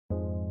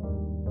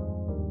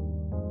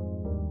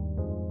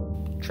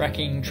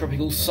Tracking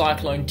Tropical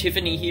Cyclone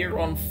Tiffany here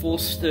on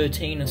Force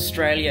 13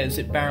 Australia as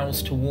it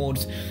barrels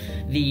towards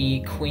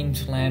the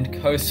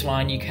Queensland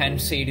coastline. You can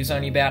see it is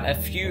only about a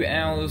few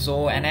hours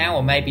or an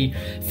hour maybe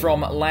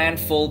from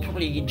landfall,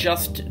 probably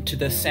just to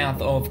the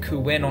south of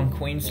Queen on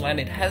Queensland.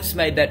 It has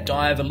made that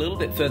dive a little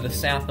bit further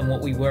south than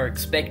what we were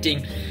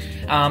expecting,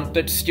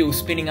 but still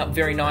spinning up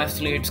very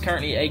nicely. It's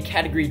currently a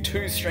Category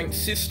 2 strength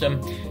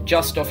system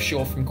just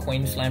offshore from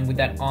Queensland, with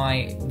that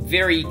eye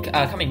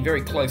coming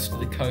very close to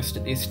the coast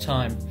at this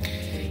time.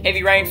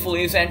 Heavy rainfall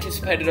is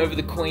anticipated over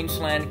the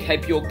Queensland,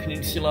 Cape York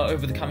Peninsula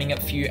over the coming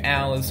few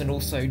hours and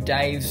also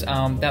days.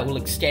 That will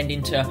extend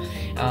into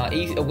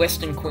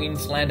Western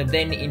Queensland and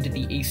then into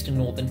the Eastern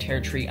Northern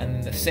Territory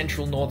and the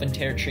Central Northern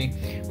Territory,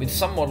 with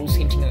some models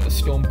hinting that the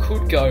storm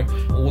could go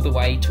all the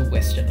way to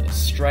Western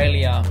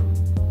Australia.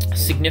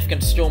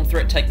 Significant storm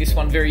threat. Take this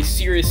one very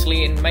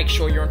seriously and make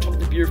sure you're on top of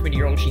the Bureau of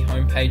Meteorology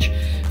homepage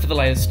for the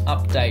latest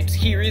updates.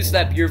 Here is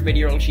that Bureau of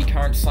Meteorology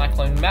current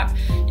cyclone map.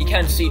 You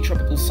can see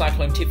Tropical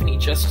Cyclone Tiffany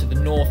just to the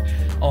north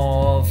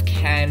of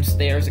Cairns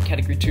there as a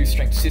Category 2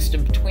 strength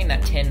system between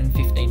that 10 and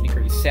 15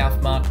 degrees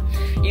south mark.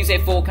 Here's their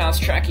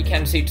forecast track. You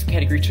can see it's a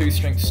Category 2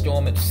 strength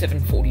storm at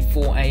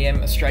 7:44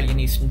 AM Australian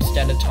Eastern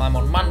Standard Time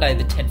on Monday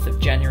the 10th of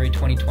January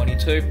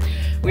 2022.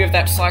 We have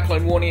that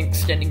cyclone warning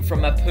extending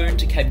from Mapoon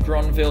to Cape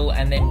Gronville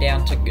and then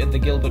down to the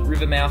Gilbert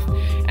River mouth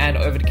and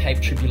over to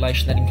Cape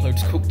Tribulation. That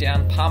includes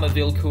Cooktown,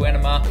 Palmerville,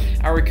 Kuenema,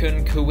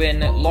 Aurukun,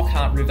 Kuwen,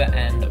 Lockhart River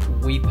and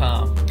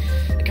Weipa.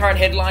 The current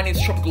headline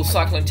is Tropical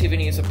Cyclone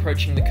Tiffany is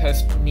approaching the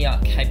coast near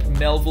Cape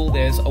Melville.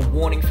 There's a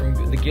warning from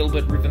the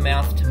Gilbert River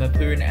mouth to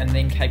Mapoon and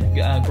then Cape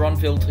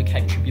Gronville to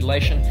Cape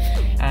Tribulation,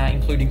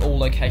 including all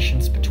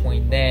locations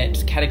between there.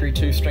 It's a Category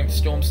 2 strength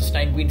storm,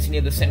 sustained winds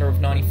near the centre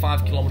of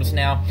 95 km an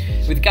hour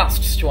with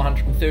gusts to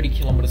 130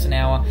 km an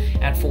hour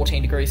at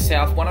 14 degrees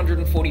south,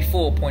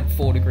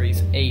 144.4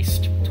 degrees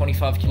east,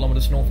 25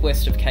 km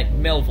northwest of Cape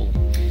Melville.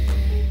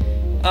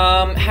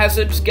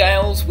 Hazards,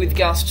 gales with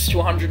gusts to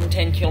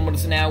 110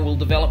 km an hour will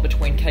develop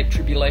between Cape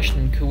Tribulation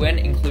and Kuwen,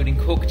 including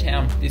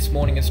Cooktown, this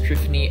morning as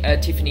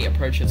Tiffany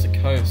approaches the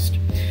coast.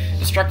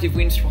 Destructive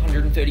winds to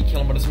 130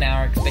 km an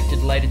hour are expected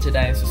later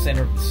today as the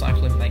centre of the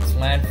cyclone makes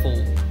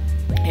landfall.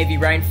 Heavy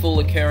rainfall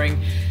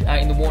occurring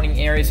in the warning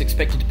areas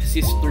expected to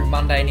persist through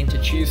Monday and into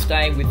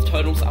Tuesday, with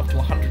totals up to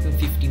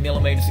 150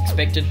 millimetres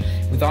expected,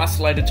 with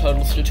isolated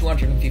totals to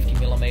 250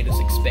 millimetres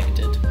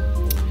expected.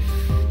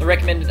 The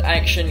recommended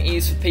action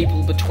is for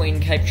people between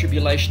Cape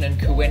Tribulation and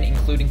Kuwen,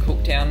 including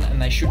Cooktown,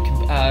 and they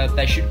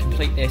should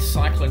complete their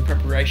cyclone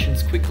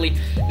preparations quickly.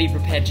 Be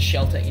prepared to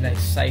shelter in a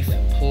safe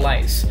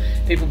place.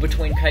 People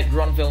between Cape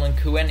Gronville and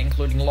Kuwen,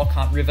 including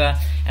Lockhart River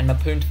and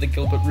Mapoon to the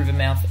Gilbert River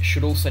mouth,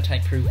 should also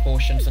take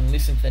precautions and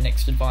listen for the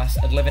next advice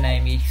at 11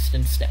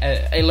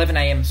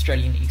 AM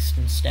Australian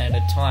Eastern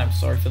Standard Time.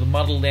 Sorry for the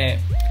muddle there.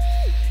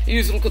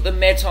 Here's a look at the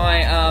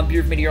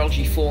Bureau of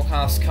Meteorology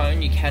forecast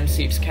cone. You can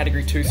see it's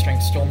Category 2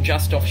 strength storm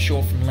just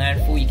offshore from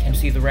landfall. You can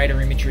see the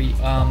radar imagery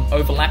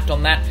overlapped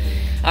on that.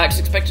 It's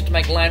expected to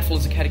make landfall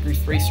as a Category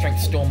 3 strength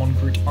storm on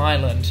Groote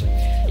Island.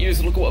 Here's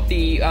a look at what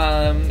the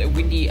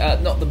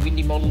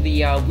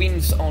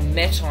winds on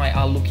Metai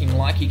are looking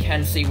like. You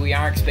can see we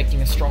are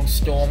expecting a strong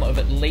storm of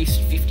at least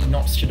 50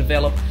 knots to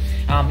develop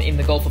in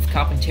the Gulf of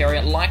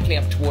Carpenteria, likely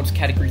up towards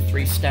Category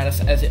 3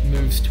 status as it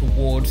moves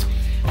towards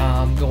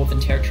Northern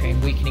Territory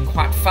and weakening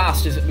quite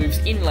fast as it moves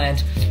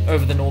inland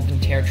over the Northern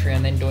Territory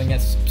and then doing a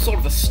sort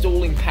of a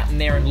stalling pattern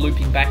there and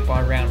looping back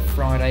by around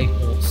Friday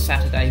or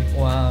Saturday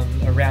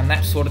around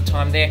that sort of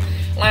time there.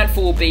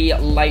 Landfall will be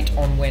late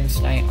on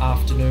Wednesday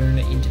afternoon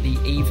into the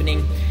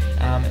evening,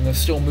 and they're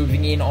still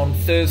moving in on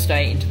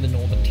Thursday into the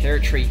Northern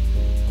Territory.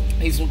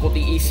 Here's a look what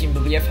the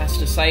ECMWF has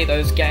to say.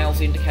 Those gales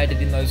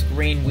indicated in those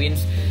green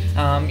winds.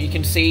 You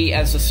can see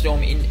as the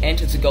storm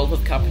enters the Gulf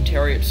of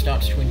Carpenteria, it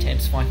starts to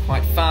intensify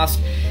quite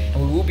fast,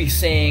 and we will be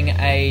seeing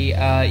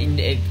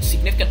a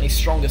significantly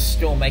stronger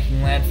storm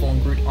making landfall on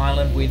Groote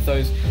Island with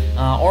those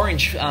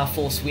orange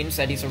force winds.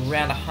 That is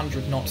around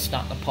 100 knots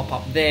starting to pop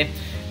up there.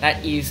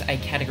 That is a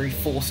Category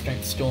 4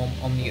 strength storm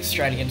on the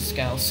Australian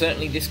scale.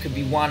 Certainly this could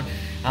be one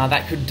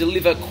that could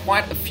deliver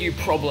quite a few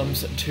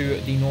problems to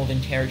the Northern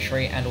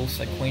Territory and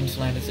also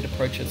Queensland as it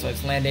approaches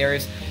those land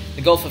areas.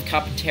 The Gulf of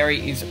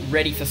Carpenteria is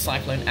ready for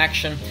cyclone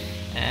action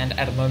and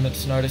at a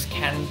moment's notice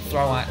can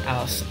throw at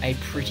us a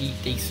pretty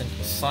decent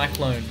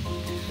cyclone.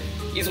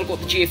 Here's a look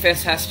what the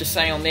GFS has to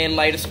say on their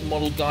latest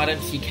model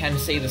guidance. You can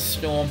see the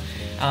storm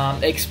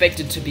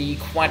expected to be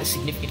quite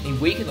significantly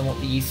weaker than what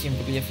the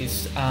ECMWF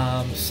is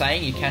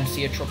saying. You can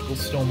see a tropical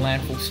storm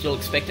landfall still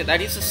expected.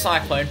 That is a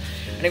cyclone,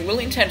 and it will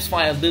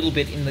intensify a little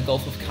bit in the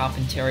Gulf of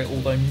Carpenteria,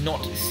 although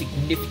not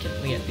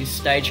significantly at this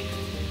stage.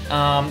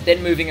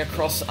 Then moving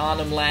across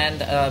Arnhem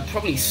Land,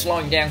 probably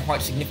slowing down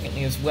quite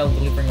significantly as well,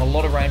 delivering a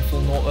lot of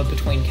rainfall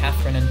between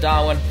Katherine and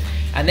Darwin.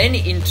 And then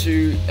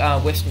into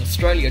Western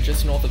Australia,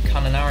 just north of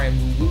Kununurra,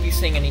 and we will be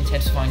seeing an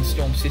intensifying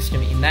storm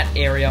system in that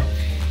area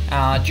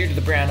due to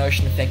the brown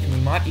ocean effect, and we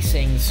might be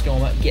seeing the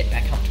storm get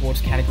back up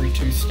towards Category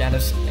 2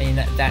 status in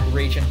that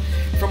region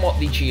from what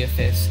the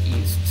GFS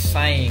is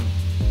saying.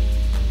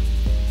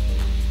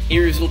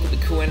 Here is a look at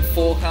the Queen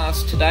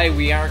forecast. Today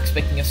we are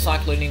expecting a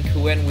cyclone in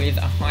Queen with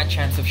a high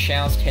chance of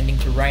showers tending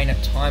to rain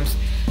at times.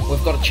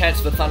 We've got a chance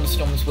of a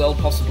thunderstorm as well,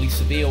 possibly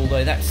severe,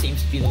 although that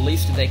seems to be the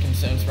least of their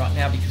concerns right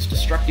now because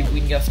destructive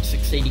wind gusts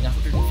exceeding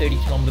 130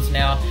 kilometres an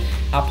hour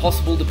are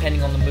possible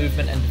depending on the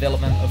movement and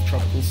development of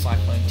Tropical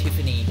Cyclone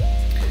Tiffany.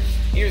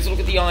 Here's a look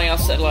at the IR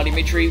satellite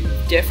imagery.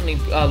 Definitely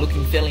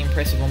looking fairly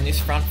impressive on this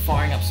front,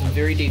 firing up some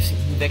very decent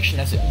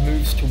convection as it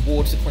moves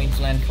towards the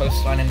Queensland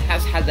coastline and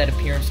has had that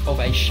appearance of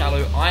a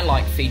shallow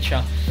eye-like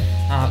feature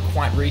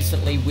quite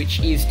recently, which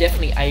is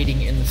definitely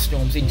aiding in the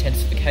storm's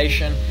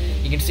intensification.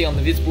 You can see on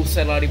the visible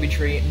satellite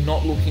imagery,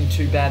 not looking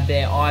too bad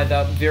there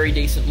either. Very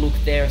decent look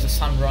there as the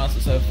sun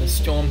rises over the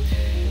storm.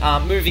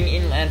 Moving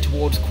inland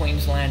towards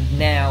Queensland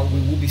now,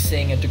 we will be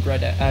seeing a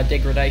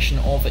degradation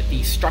of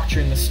the structure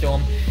in the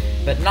storm,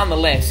 but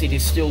nonetheless it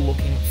is still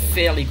looking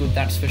fairly good,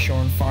 that's for sure,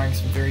 and firing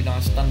some very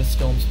nice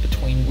thunderstorms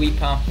between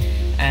Weipa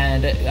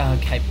and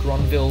Cape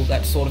Melville,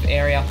 that sort of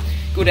area.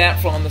 Good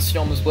outflow on the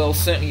storm as well,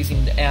 certainly is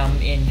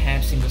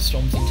enhancing the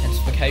storm's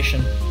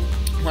intensification.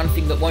 One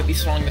thing that won't be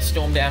slowing the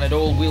storm down at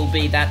all will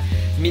be that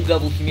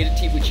mid-level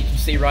humidity, which you can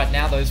see right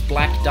now. Those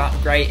black, dark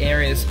grey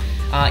areas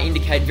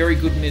indicate very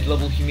good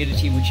mid-level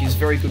humidity, which is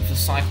very good for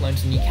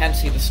cyclones, and you can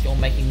see the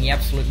storm making the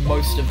absolute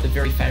most of the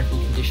very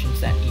favourable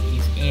conditions that it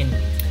is in.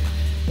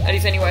 That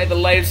is anyway the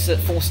latest that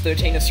Force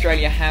 13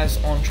 Australia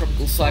has on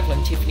Tropical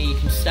Cyclone Tiffany. You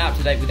can stay up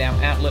to date with our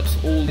outlets,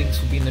 all links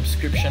will be in the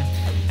description,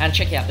 and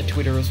check out the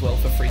Twitter as well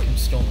for frequent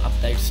storm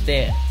updates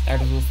there.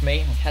 That is all for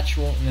me, I'll catch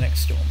you all in the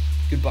next storm.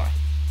 Goodbye.